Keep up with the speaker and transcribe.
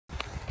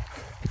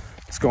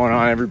going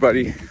on,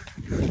 everybody?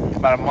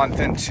 About a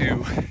month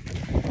into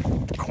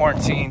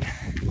quarantine.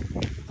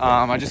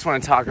 I just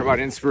want to talk about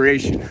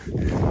inspiration.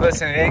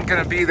 Listen, it ain't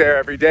gonna be there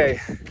every day,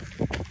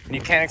 and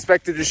you can't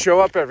expect it to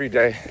show up every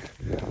day.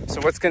 So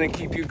what's gonna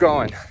keep you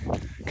going?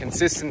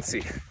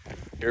 Consistency,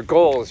 your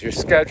goals, your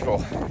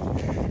schedule,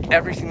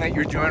 everything that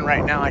you're doing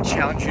right now. I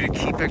challenge you to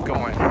keep it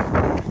going,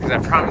 because I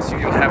promise you,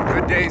 you'll have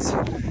good days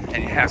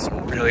and you have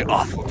some really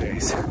awful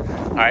days.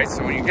 All right,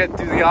 so when you get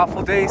through the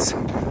awful days,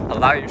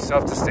 allow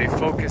yourself to stay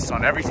focused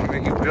on everything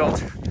that you've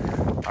built.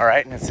 All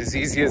right, and it's as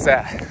easy as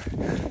that.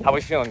 How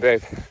we feeling,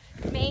 babe?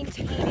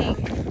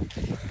 Maintaining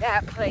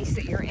that place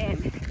that you're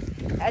in,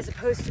 as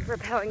opposed to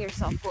propelling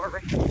yourself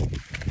forward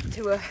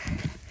to a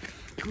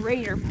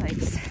greater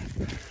place.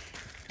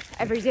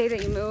 Every day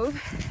that you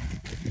move,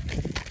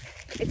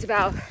 it's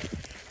about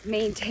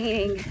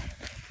maintaining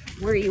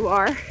where you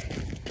are,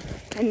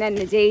 and then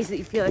the days that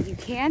you feel like you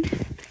can,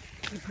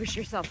 you push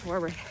yourself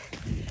forward.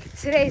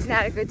 Today's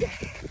not a good day.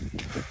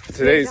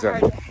 Today's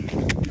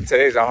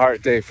a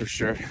hard day for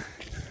sure.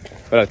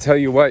 But I'll tell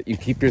you what, you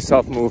keep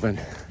yourself moving.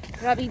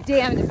 And I'll be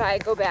damned if I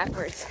go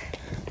backwards.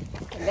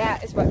 And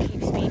that is what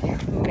keeps me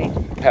moving.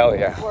 Hell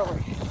yeah.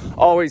 Forward.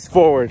 Always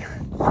forward.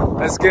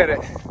 Let's get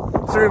it.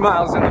 3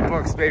 miles in the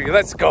books, baby.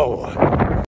 Let's go.